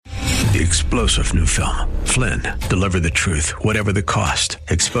The explosive new film, Flynn, deliver the truth, whatever the cost,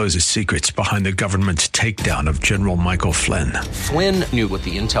 exposes secrets behind the government's takedown of General Michael Flynn. Flynn knew what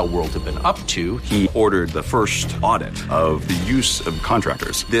the intel world had been up to. He ordered the first audit of the use of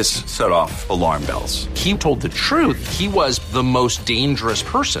contractors. This set off alarm bells. He told the truth. He was the most dangerous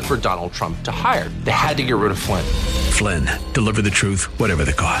person for Donald Trump to hire. They had to get rid of Flynn. Flynn, deliver the truth, whatever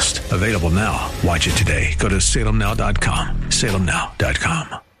the cost. Available now. Watch it today. Go to salemnow.com.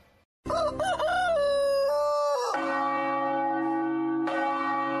 salemnow.com.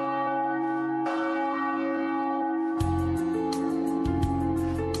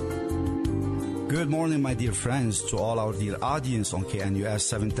 Good morning, my dear friends, to all our dear audience on KNUS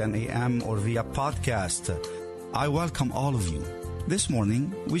 710 AM or via podcast. I welcome all of you. This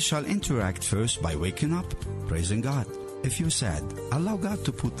morning, we shall interact first by waking up, praising God. If you're sad, allow God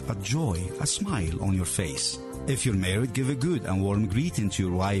to put a joy, a smile on your face. If you're married, give a good and warm greeting to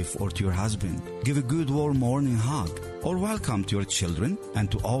your wife or to your husband. Give a good warm morning hug. Or welcome to your children and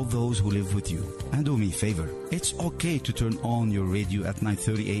to all those who live with you. And do me a favor, it's okay to turn on your radio at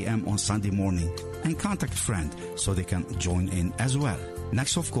 9:30 a.m. on Sunday morning and contact a friend so they can join in as well.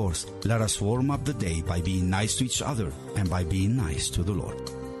 Next, of course, let us warm up the day by being nice to each other and by being nice to the Lord.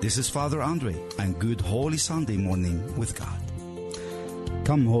 This is Father Andre, and good Holy Sunday morning with God.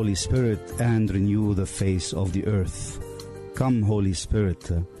 Come, Holy Spirit, and renew the face of the earth. Come, Holy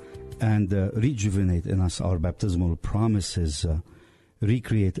Spirit, and rejuvenate in us our baptismal promises.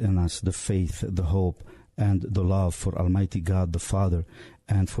 Recreate in us the faith, the hope, and the love for Almighty God the Father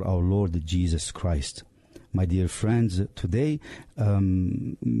and for our Lord Jesus Christ. My dear friends, today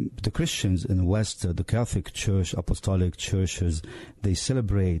the Christians in the West, the Catholic Church, Apostolic Churches, they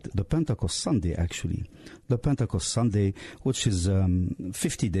celebrate the Pentecost Sunday, actually. The Pentecost Sunday, which is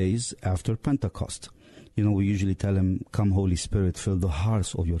 50 days after Pentecost. You know, we usually tell them, come Holy Spirit, fill the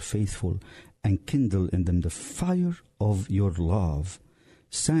hearts of your faithful and kindle in them the fire of your love.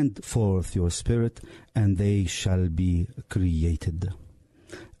 Send forth your Spirit, and they shall be created.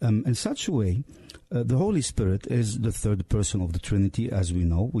 In such a way, the Holy Spirit is the third person of the Trinity, as we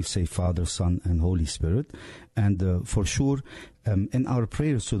know. We say Father, Son, and Holy Spirit. And for sure, in our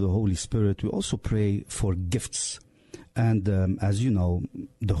prayers to the Holy Spirit, we also pray for gifts. And as you know,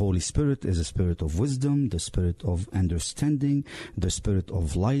 the Holy Spirit is a spirit of wisdom, the spirit of understanding, the spirit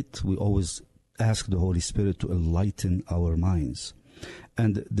of light. We always ask the Holy Spirit to enlighten our minds.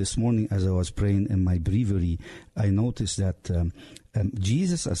 And this morning, as I was praying in my breviary, I noticed that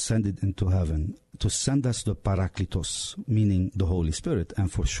Jesus ascended into heaven to send us the Parakletos, meaning the Holy Spirit.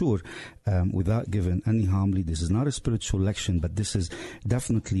 And for sure, without giving any homily, this is not a spiritual lection, but this is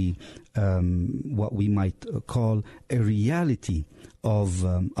definitely what we might call a reality of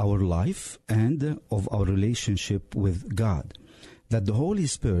our life and of our relationship with God. That the Holy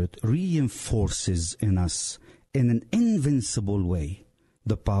Spirit reinforces in us in an invincible way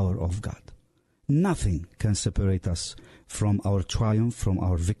the power of God. Nothing can separate us from our triumph, from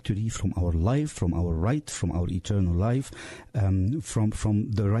our victory, from our life, from our right, from our eternal life,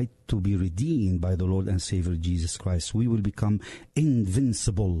 from the right to be redeemed by the Lord and Savior Jesus Christ. We will become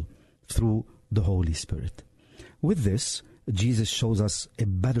invincible through the Holy Spirit. With this, Jesus shows us a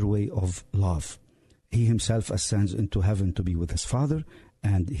better way of love. He himself ascends into heaven to be with his Father,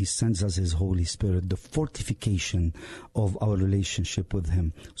 and he sends us his Holy Spirit, the fortification of our relationship with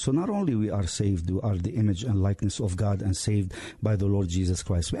him. So not only we are saved, we are the image and likeness of God and saved by the Lord Jesus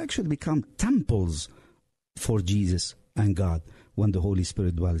Christ. We actually become temples for Jesus and God when the Holy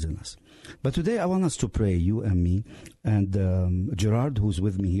Spirit dwells in us. But today I want us to pray, you and me, and Gerard, who's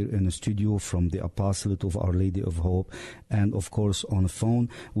with me here in the studio from the Apostolate of Our Lady of Hope, and of course on the phone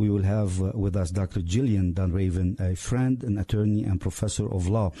we will have with us Dr. Jillian Dunraven, a friend, an attorney, and professor of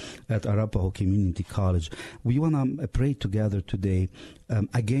law at Arapahoe Community College. We want to pray together today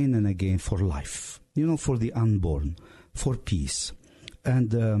again and again for life, you know, for the unborn, for peace.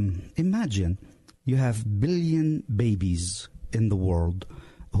 And imagine you have billion babies in the world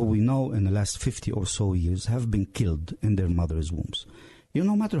who we know in the last 50 or so years have been killed in their mother's wombs. You know,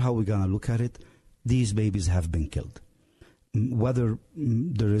 no matter how we're going to look at it, these babies have been killed. Whether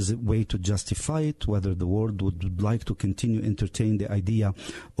there is a way to justify it, whether the world would like to continue entertain the idea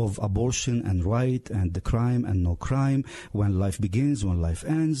of abortion and right and the crime and no crime, when life begins, when life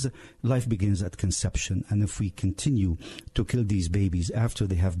ends, life begins at conception. And if we continue to kill these babies after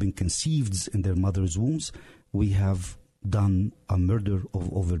they have been conceived in their mother's wombs, we have done a murder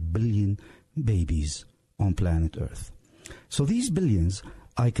of over 1 billion babies on planet Earth. So these billions,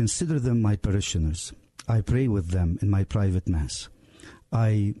 I consider them my parishioners. I pray with them in my private mass.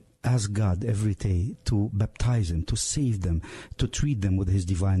 I ask God every day to baptize them, to save them, to treat them with His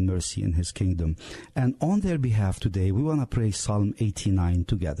divine mercy in His kingdom. And on their behalf today, we want to pray Psalm 89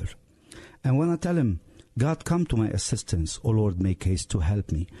 together. And when I tell Him, God, come to my assistance, O Lord, make haste to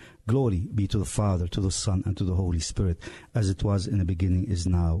help me. Glory be to the Father, to the Son, and to the Holy Spirit, as it was in the beginning, is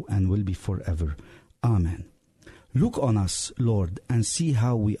now, and will be forever. Amen. Look on us, Lord, and see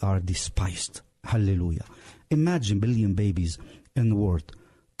how we are despised. Hallelujah. Imagine billion babies in the world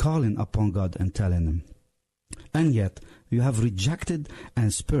calling upon God and telling Him, and yet you have rejected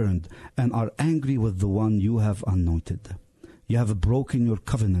and spurned and are angry with the one you have anointed. You have broken your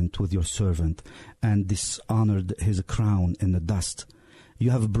covenant with your servant and dishonored his crown in the dust.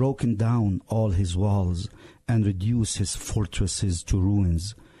 You have broken down all his walls and reduced his fortresses to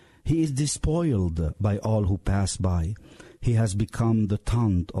ruins. He is despoiled by all who pass by. He has become the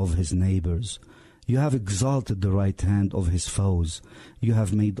taunt of his neighbors. You have exalted the right hand of his foes. You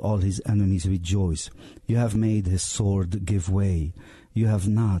have made all his enemies rejoice. You have made his sword give way. You have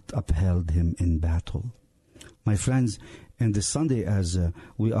not upheld him in battle. My friends, in this Sunday, as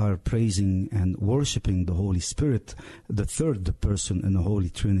we are praising and worshiping the Holy Spirit, the third person in the Holy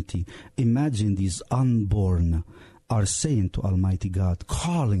Trinity, imagine these unborn are saying to Almighty God,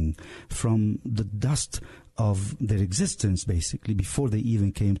 calling from the dust of their existence, basically, before they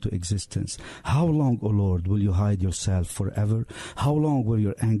even came to existence. How long, O Lord, will you hide yourself forever? How long will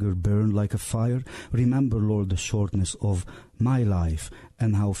your anger burn like a fire? Remember, Lord, the shortness of my life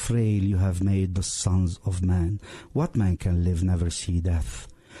and how frail you have made the sons of man. What man can live, never see death?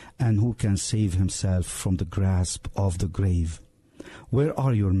 And who can save himself from the grasp of the grave? Where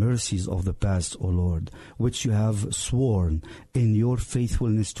are your mercies of the past, O Lord, which you have sworn in your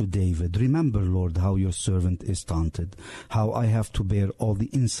faithfulness to David? Remember, Lord, how your servant is taunted, how I have to bear all the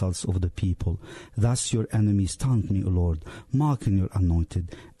insults of the people. Thus your enemies taunt me, O Lord, mocking your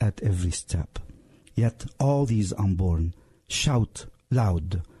anointed at every step. Yet all these unborn shout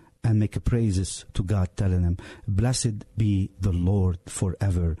loud and make praises to God, telling Him, Blessed be the Lord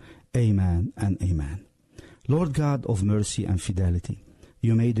forever. Amen and amen. Lord God of mercy and fidelity,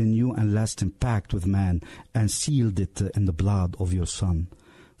 you made a new and lasting pact with man and sealed it in the blood of your Son.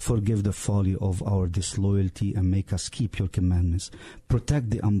 Forgive the folly of our disloyalty and make us keep your commandments.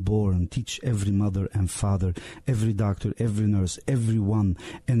 Protect the unborn. Teach every mother and father, every doctor, every nurse, everyone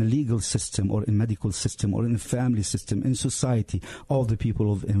in a legal system or in medical system or in a family system, in society, all the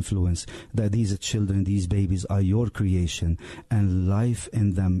people of influence, that these children, these babies are your creation and life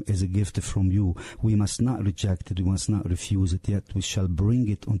in them is a gift from you. We must not reject it. We must not refuse it. Yet we shall bring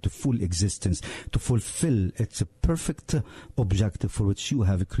it into full existence to fulfill its perfect objective for which you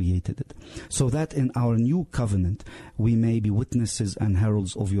have created it, so that in our new covenant we may be witnesses and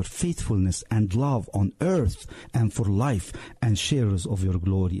heralds of your faithfulness and love on earth and for life and sharers of your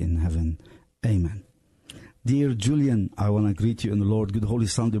glory in heaven. Amen. Dear Julian, I want to greet you in the Lord. Good Holy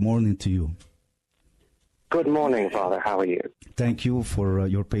Sunday morning to you. Good morning, Father. How are you? Thank you for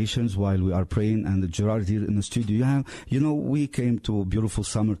your patience while we are praying. And Gerard here in the studio. We came to a beautiful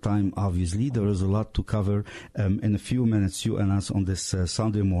summertime, obviously. There is a lot to cover in a few minutes, you and us, on this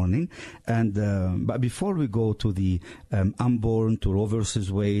Sunday morning. And but before we go to the unborn, to Roe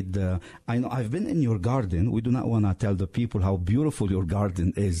versus Wade, I know I've been in your garden. We do not want to tell the people how beautiful your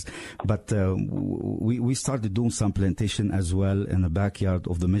garden is, but we started doing some plantation as well in the backyard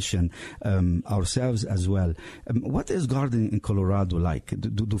of the mission ourselves as well. What is gardening in Colorado like?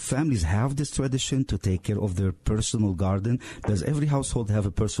 Do families have this tradition to take care of their personal garden? Does every household have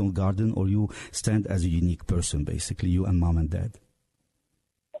a personal garden, or you stand as a unique person, basically, you and mom and dad?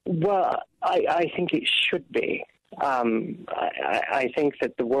 Well, I think it should be. I think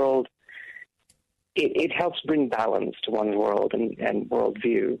that the world, it helps bring balance to one's world and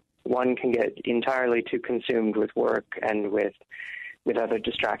worldview. One can get entirely too consumed with work and with other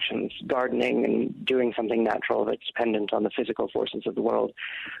distractions. Gardening and doing something natural that's dependent on the physical forces of the world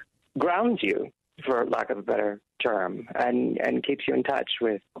grounds you, for lack of a better term, and keeps you in touch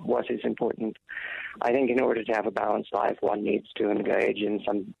with what is important. I think in order to have a balanced life, one needs to engage in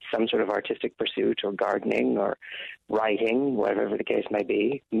some sort of artistic pursuit, or gardening, or writing, whatever the case may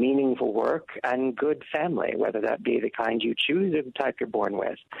be, meaningful work, and good family, whether that be the kind you choose or the type you're born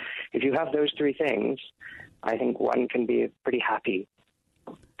with. If you have those three things, I think one can be a pretty happy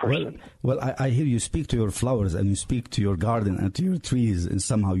person. Well, I hear you speak to your flowers and you speak to your garden and to your trees, and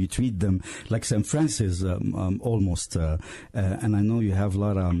somehow you treat them like St. Francis almost. And I know you have a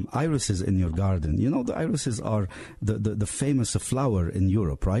lot of irises in your garden. You know, the irises are the famous flower in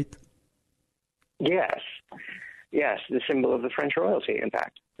Europe, right? Yes, the symbol of the French royalty, in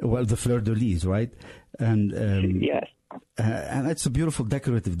fact. Well, the fleur de lis, right? And yes. And it's a beautiful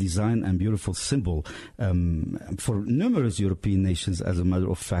decorative design and beautiful symbol for numerous European nations, as a matter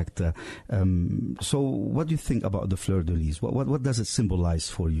of fact. So what do you think about the fleur-de-lis? What does it symbolize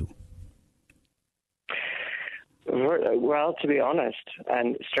for you? Well, to be honest,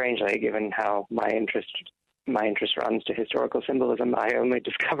 and strangely, given how my interest runs to historical symbolism, I only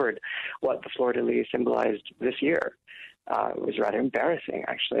discovered what the fleur-de-lis symbolized this year. It was rather embarrassing,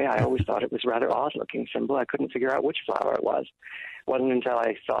 actually. I always thought it was a rather odd-looking symbol. I couldn't figure out which flower it was. It wasn't until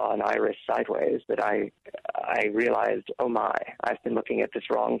I saw an iris sideways that I realized, oh my, I've been looking at this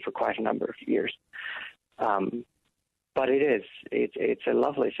wrong for quite a number of years. But it's a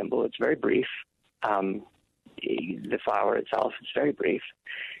lovely symbol. It's very brief. The flower itself is very brief.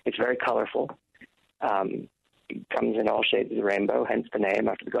 It's very colorful. It comes in all shades of the rainbow, hence the name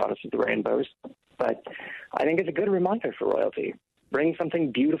after the goddess of the rainbows. But I think it's a good reminder for royalty. Bring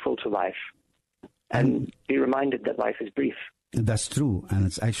something beautiful to life and be reminded that life is brief. That's true, and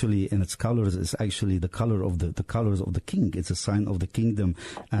it's actually in its colors. It's actually the color of the colors of the king. It's a sign of the kingdom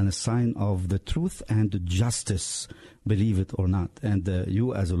and a sign of the truth and the justice. Believe it or not, and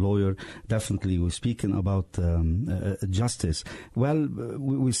you as a lawyer definitely were speaking about justice. Well,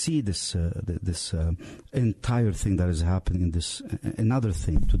 we see this entire thing that is happening in this another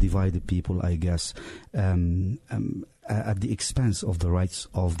thing to divide the people, I guess, at the expense of the rights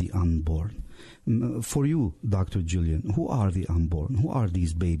of the unborn. For you, Dr. Julian, who are the unborn? Who are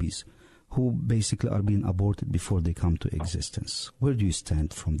these babies who basically are being aborted before they come to existence? Where do you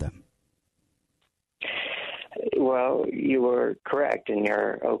stand from them? Well, you were correct in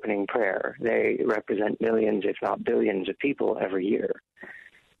your opening prayer. They represent millions, if not billions, of people every year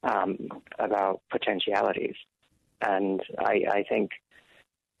about potentialities. And I think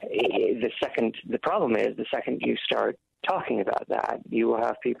the problem is the second you start talking about that, you will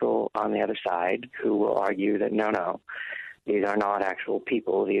have people on the other side who will argue that no, these are not actual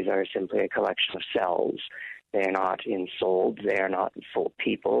people. These are simply a collection of cells. They are not ensouled. They are not full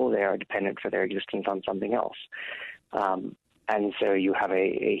people. They are dependent for their existence on something else. And so you have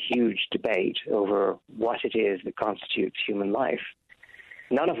a huge debate over what it is that constitutes human life,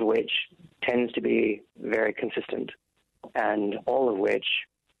 none of which tends to be very consistent, and all of which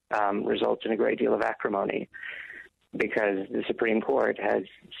results in a great deal of acrimony, because the Supreme Court has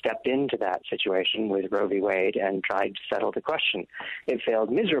stepped into that situation with Roe v. Wade and tried to settle the question. It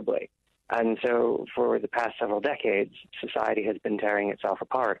failed miserably. And so for the past several decades, society has been tearing itself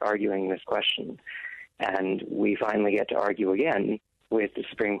apart arguing this question. And we finally get to argue again with the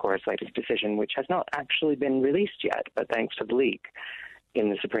Supreme Court's latest decision, which has not actually been released yet, but thanks to the leak in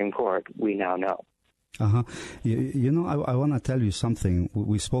the Supreme Court, we now know. You know, I want to tell you something.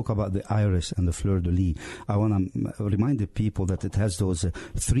 We spoke about the iris and the fleur-de-lis. I want to remind the people that it has those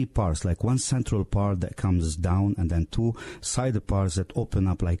three parts, like one central part that comes down and then two side parts that open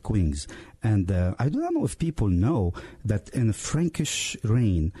up like wings. And I do not know if people know that in the Frankish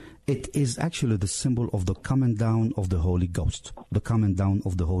reign, it is actually the symbol of the coming down of the Holy Ghost, the coming down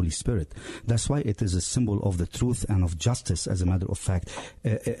of the Holy Spirit. That's why it is a symbol of the truth and of justice, as a matter of fact.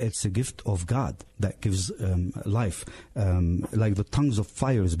 It's a gift of God that gives life, like the tongues of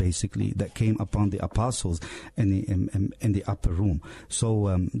fires, basically, that came upon the apostles in the upper room.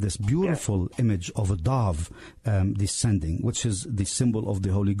 So this beautiful image of a dove descending, which is the symbol of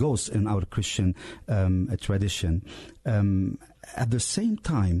the Holy Ghost in our Christian tradition. At the same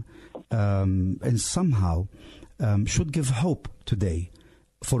time, and somehow should give hope today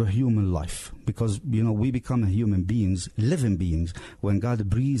for a human life, because we become human beings, living beings, when God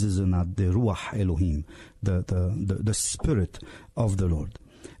breathes in us the Ruach Elohim, the Spirit of the Lord.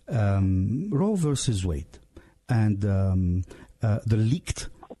 Roe versus Wade, and the leaked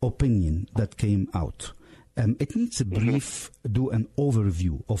opinion that came out. It needs a brief, do an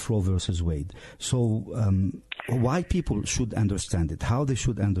overview of Roe versus Wade. So why people should understand it, how they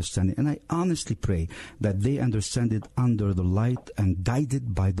should understand it. And I honestly pray that they understand it under the light and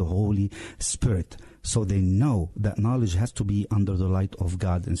guided by the Holy Spirit, so they know that knowledge has to be under the light of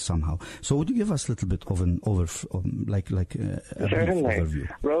God and somehow. So would you give us a little bit of an overview?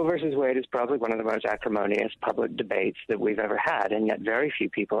 Roe versus Wade is probably one of the most acrimonious public debates that we've ever had, and yet very few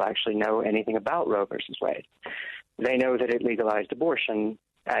people actually know anything about Roe versus Wade. They know that it legalized abortion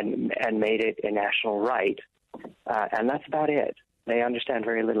and made it a national right, and that's about it. They understand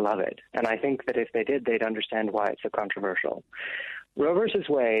very little of it. And I think that if they did, they'd understand why it's so controversial. Roe versus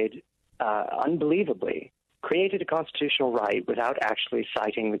Wade unbelievably created a constitutional right without actually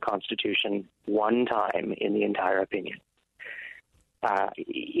citing the Constitution one time in the entire opinion.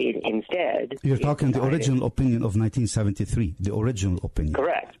 Instead, you're talking the original opinion of 1973, the original opinion.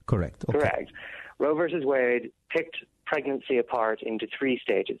 Correct. Okay. Correct. Roe versus Wade picked pregnancy apart into 3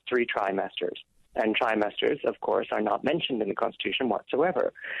 stages, 3 trimesters. And trimesters, of course, are not mentioned in the Constitution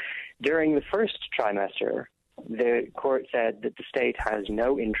whatsoever. During the first trimester, the court said that the state has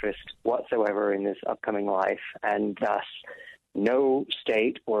no interest whatsoever in this upcoming life, and thus no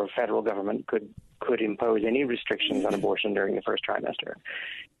state or federal government could impose any restrictions on abortion during the first trimester.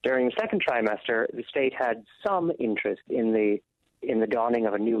 During the second trimester, the state had some interest in the dawning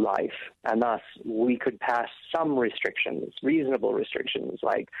of a new life, and thus we could pass some restrictions, reasonable restrictions,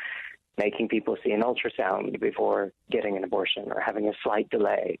 like making people see an ultrasound before getting an abortion or having a slight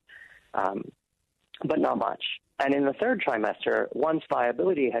delay, but not much. And in the third trimester, once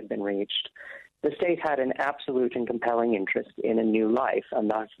viability had been reached, the state had an absolute and compelling interest in a new life, and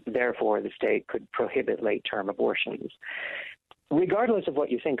thus, therefore, the state could prohibit late-term abortions. Regardless of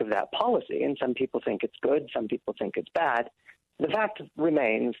what you think of that policy, and some people think it's good, some people think it's bad, the fact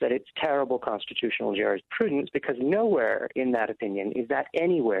remains that it's terrible constitutional jurisprudence, because nowhere in that opinion is that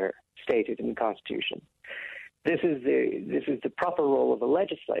anywhere stated in the Constitution. This is the proper role of the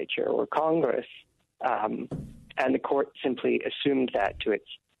legislature or Congress, and the court simply assumed that to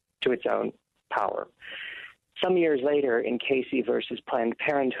its own power. Some years later, in Casey versus Planned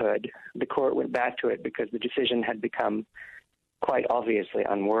Parenthood, the court went back to it because the decision had become quite obviously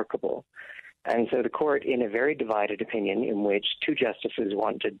unworkable. And so the court, in a very divided opinion, in which 2 justices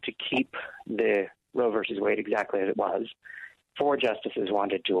wanted to keep the Roe versus Wade exactly as it was, 4 justices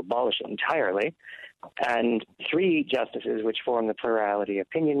wanted to abolish it entirely, and 3 justices, which formed the plurality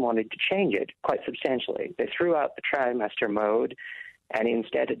opinion, wanted to change it quite substantially. They threw out the trimester mode and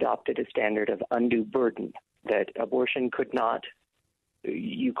instead adopted a standard of undue burden, that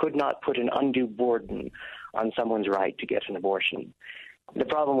you could not put an undue burden on someone's right to get an abortion. The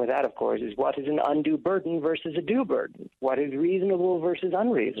problem with that, of course, is what is an undue burden versus a due burden? What is reasonable versus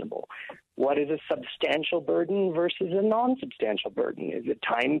unreasonable? What is a substantial burden versus a non-substantial burden? Is a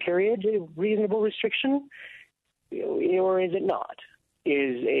time period a reasonable restriction, or is it not?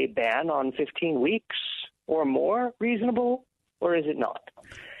 Is a ban on 15 weeks or more reasonable, or is it not?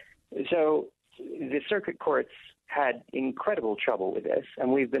 So the circuit courts had incredible trouble with this,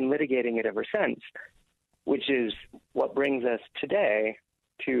 and we've been litigating it ever since, which is what brings us today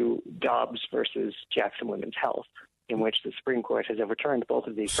to Dobbs versus Jackson Women's Health, in which the Supreme Court has overturned both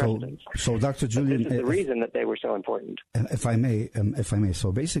of these precedents. So, Dr. Julian, this is the reason that they were so important. If I may,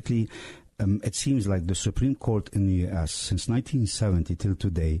 so basically, it seems like the Supreme Court in the U.S. since 1970 till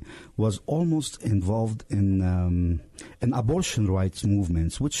today was almost involved in abortion rights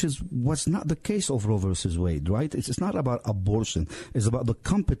movements, which was not the case of Roe versus Wade, right? It's not about abortion. It's about the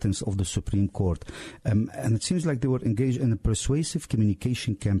competence of the Supreme Court. And it seems like they were engaged in a persuasive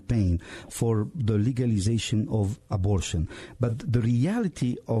communication campaign for the legalization of abortion. But the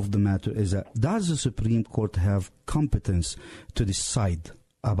reality of the matter is that does the Supreme Court have competence to decide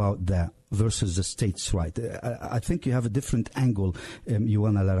about that versus the state's right? I think you have a different angle you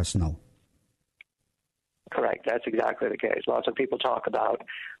want to let us know. Correct. That's exactly the case. Lots of people talk about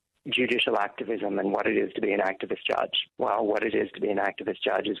judicial activism and what it is to be an activist judge. Well, what it is to be an activist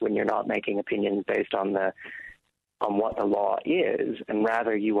judge is when you're not making opinions based on what the law is, and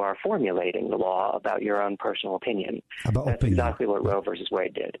rather you are formulating the law about your own personal opinion. That's exactly what Roe versus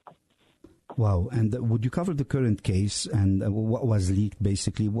Wade did. Wow. And would you cover the current case and what was leaked,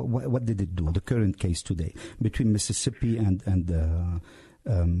 basically? What did it do, the current case today, between Mississippi and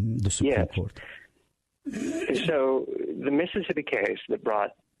the Supreme Court? So the Mississippi case that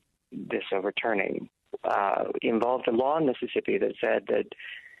brought this overturning involved a law in Mississippi that said that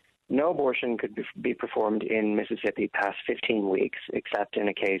no abortion could be performed in Mississippi past 15 weeks, except in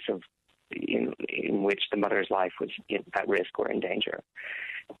a case in which the mother's life was at risk or in danger.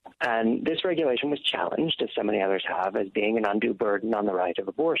 And this regulation was challenged, as so many others have, as being an undue burden on the right of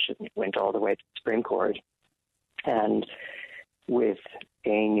abortion. It went all the way to the Supreme Court. And with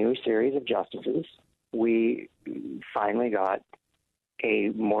a new series of justices, we finally got a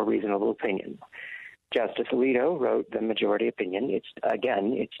more reasonable opinion. Justice Alito wrote the majority opinion. It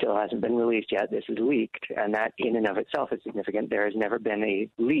still hasn't been released yet. This is leaked, and that in and of itself is significant. There has never been a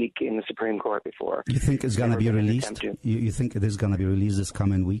leak in the Supreme Court before. You think it's going to be released? You think it is going to be released this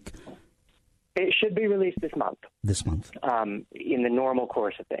coming week? It should be released this month. This month. In the normal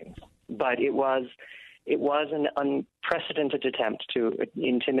course of things. But it was an unprecedented attempt to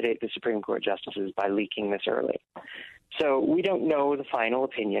intimidate the Supreme Court justices by leaking this early. So we don't know the final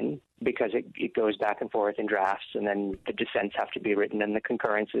opinion because it goes back and forth in drafts, and then the dissents have to be written, and the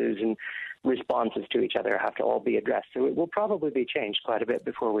concurrences and responses to each other have to all be addressed. So it will probably be changed quite a bit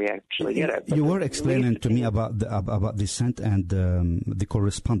before we actually get it. But you were explaining to me about dissent and the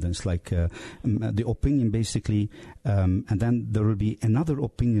correspondence, like the opinion basically, and then there will be another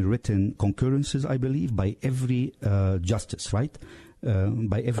opinion written, concurrences, I believe, by every justice, right?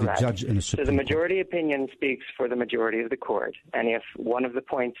 By every Correct. Judge in a Supreme So the majority Court. opinion speaks for the majority of the court, and if one of the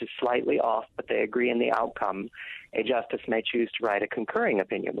points is slightly off but they agree in the outcome, a justice may choose to write a concurring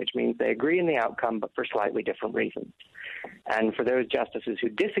opinion, which means they agree in the outcome but for slightly different reasons. And for those justices who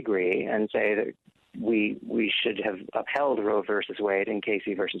disagree and say that we should have upheld Roe versus Wade and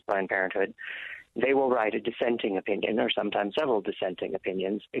Casey versus Planned Parenthood, they will write a dissenting opinion, or sometimes several dissenting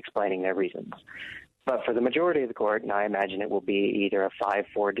opinions, explaining their reasons. But for the majority of the court, and I imagine it will be either a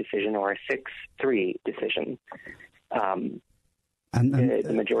 5-4 decision or a 6-3 decision,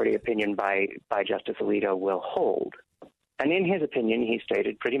 the majority opinion by Justice Alito will hold. And in his opinion, he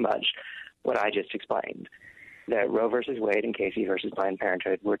stated pretty much what I just explained, that Roe versus Wade and Casey versus Planned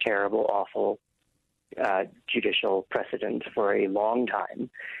Parenthood were terrible, awful judicial precedents for a long time.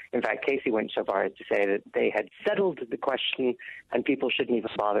 In fact, Casey went so far as to say that they had settled the question and people shouldn't even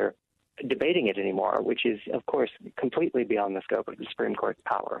bother debating it anymore, which is, of course, completely beyond the scope of the Supreme Court's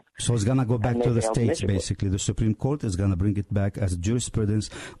power. So it's going to go back to the states, basically. The Supreme Court is going to bring it back as jurisprudence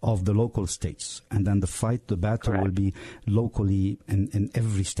of the local states. And then the battle Correct. will be locally in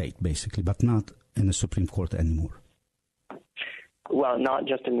every state, basically, but not in the Supreme Court anymore. Well, not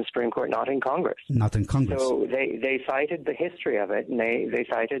just in the Supreme Court, not in Congress. Not in Congress. So they cited the history of it, and they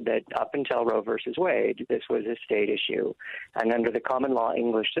cited that up until Roe versus Wade, this was a state issue. And under the common law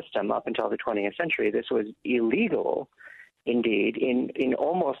English system, up until the 20th century, this was illegal, indeed, in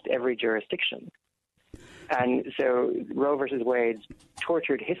almost every jurisdiction. And so Roe versus Wade's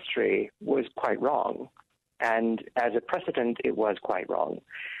tortured history was quite wrong. And as a precedent, it was quite wrong.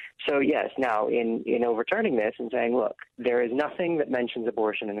 So, yes, now, in overturning this and saying, look, there is nothing that mentions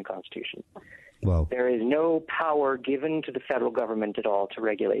abortion in the Constitution. Wow. There is no power given to the federal government at all to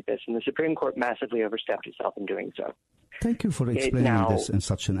regulate this, and the Supreme Court massively overstepped itself in doing so. Thank you for explaining this in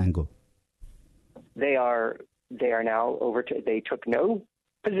such an angle. They are now they took no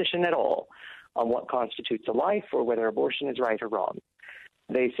position at all on what constitutes a life or whether abortion is right or wrong.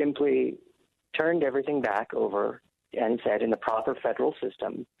 They simply turned everything back over and said, in the proper federal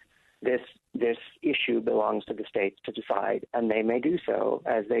system, this issue belongs to the states to decide, and they may do so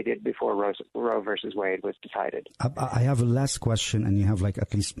as they did before Roe versus Wade was decided. I have a last question, and you have like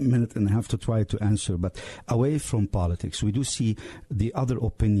at least a minute and a half to try to answer. But away from politics, we do see the other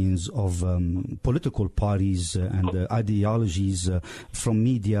opinions of political parties and ideologies from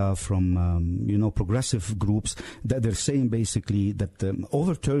media, from progressive groups, that they're saying basically that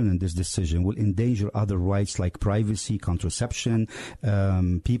overturning this decision will endanger other rights like privacy, contraception,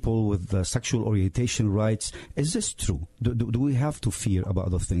 people with sexual orientation rights. Is this true? Do we have to fear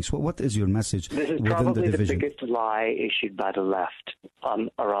about those things? What is your message within the division? This is probably the biggest lie issued by the left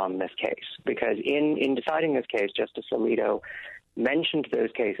around this case, because in deciding this case, Justice Alito mentioned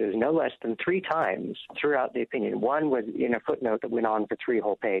those cases no less than 3 times throughout the opinion. One was in a footnote that went on for 3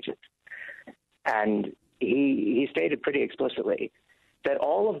 whole pages. And he stated pretty explicitly that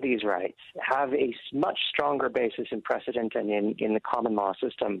all of these rights have a much stronger basis in precedent and in the common law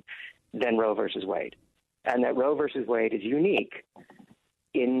system than Roe versus Wade. And that Roe versus Wade is unique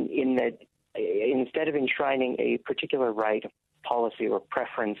in that instead of enshrining a particular right, policy, or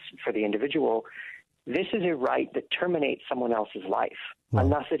preference for the individual, this is a right that terminates someone else's life. Wow.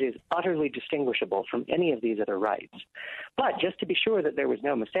 And thus it is utterly distinguishable from any of these other rights. But just to be sure that there was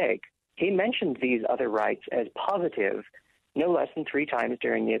no mistake, he mentioned these other rights as positive no less than 3 times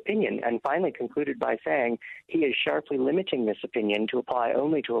during the opinion, and finally concluded by saying he is sharply limiting this opinion to apply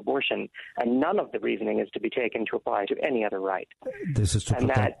only to abortion, and none of the reasoning is to be taken to apply to any other right. This is to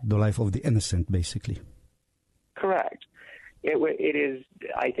protect the life of the innocent, basically. Correct. It is,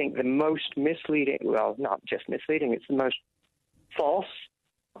 I think, the most misleading, well, not just misleading, it's the most false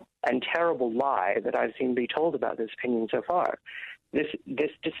and terrible lie that I've seen be told about this opinion so far. This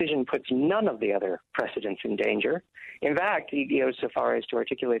decision puts none of the other precedents in danger. In fact, he goes so far as to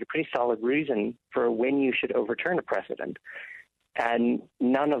articulate a pretty solid reason for when you should overturn a precedent. And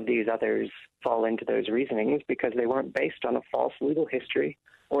none of these others fall into those reasonings because they weren't based on a false legal history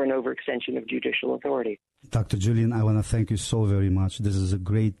or an overextension of judicial authority. Dr. Julian, I want to thank you so very much. This is a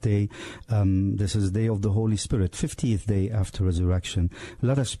great day. This is the day of the Holy Spirit, 50th day after resurrection.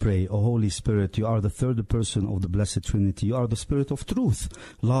 Let us pray. O Holy Spirit, you are the third person of the Blessed Trinity. You are the Spirit of truth,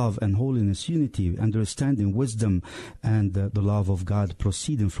 love and holiness, unity, understanding, wisdom, and the love of God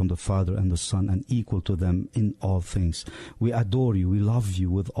proceeding from the Father and the Son and equal to them in all things. We adore you. We love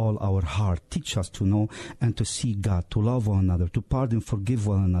you with all our heart. Teach us to know and to see God, to love one another, to pardon, forgive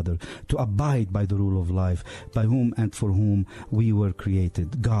one another, to abide by the rule of life, by whom and for whom we were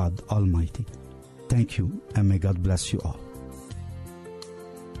created, God Almighty. Thank you, and may God bless you all.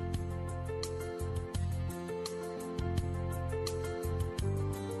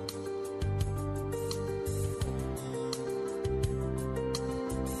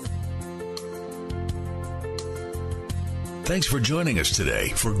 Thanks for joining us today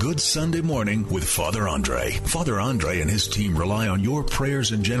for Good Sunday Morning with Father Andre. Father Andre and his team rely on your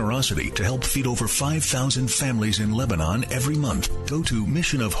prayers and generosity to help feed over 5,000 families in Lebanon every month. Go to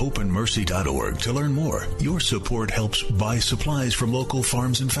missionofhopeandmercy.org to learn more. Your support helps buy supplies from local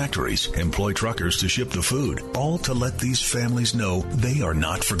farms and factories, employ truckers to ship the food, all to let these families know they are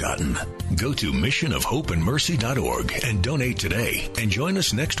not forgotten. Go to missionofhopeandmercy.org and donate today. And join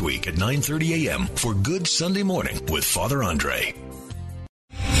us next week at 9:30 a.m. for Good Sunday Morning with Father Andre.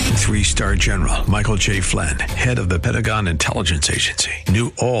 3-star General Michael J. Flynn, head of the Pentagon Intelligence Agency,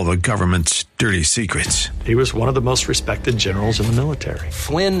 knew all the government's dirty secrets. He was one of the most respected generals in the military.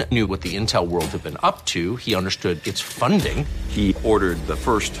 Flynn knew what the intel world had been up to. He understood its funding. He ordered the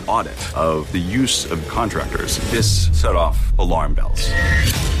first audit of the use of contractors. This set off alarm bells.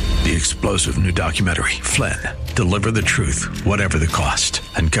 The explosive new documentary, Flynn, Deliver the Truth, Whatever the Cost,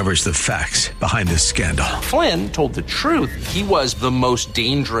 uncovers the facts behind this scandal. Flynn told the truth. He was the most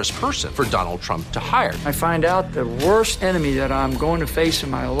dangerous person for Donald Trump to hire. I find out the worst enemy that I'm going to face in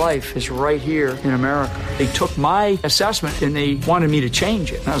my life is right here in America. They took my assessment and they wanted me to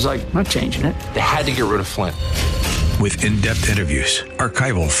change it. And I was like, I'm not changing it. They had to get rid of Flynn. With in-depth interviews,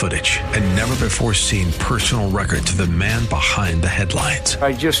 archival footage, and never-before-seen personal records of the man behind the headlines.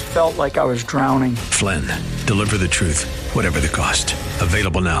 I just felt like I was drowning. Flynn, Deliver the Truth, Whatever the Cost.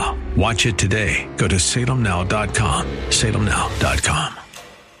 Available now. Watch it today. Go to salemnow.com. salemnow.com.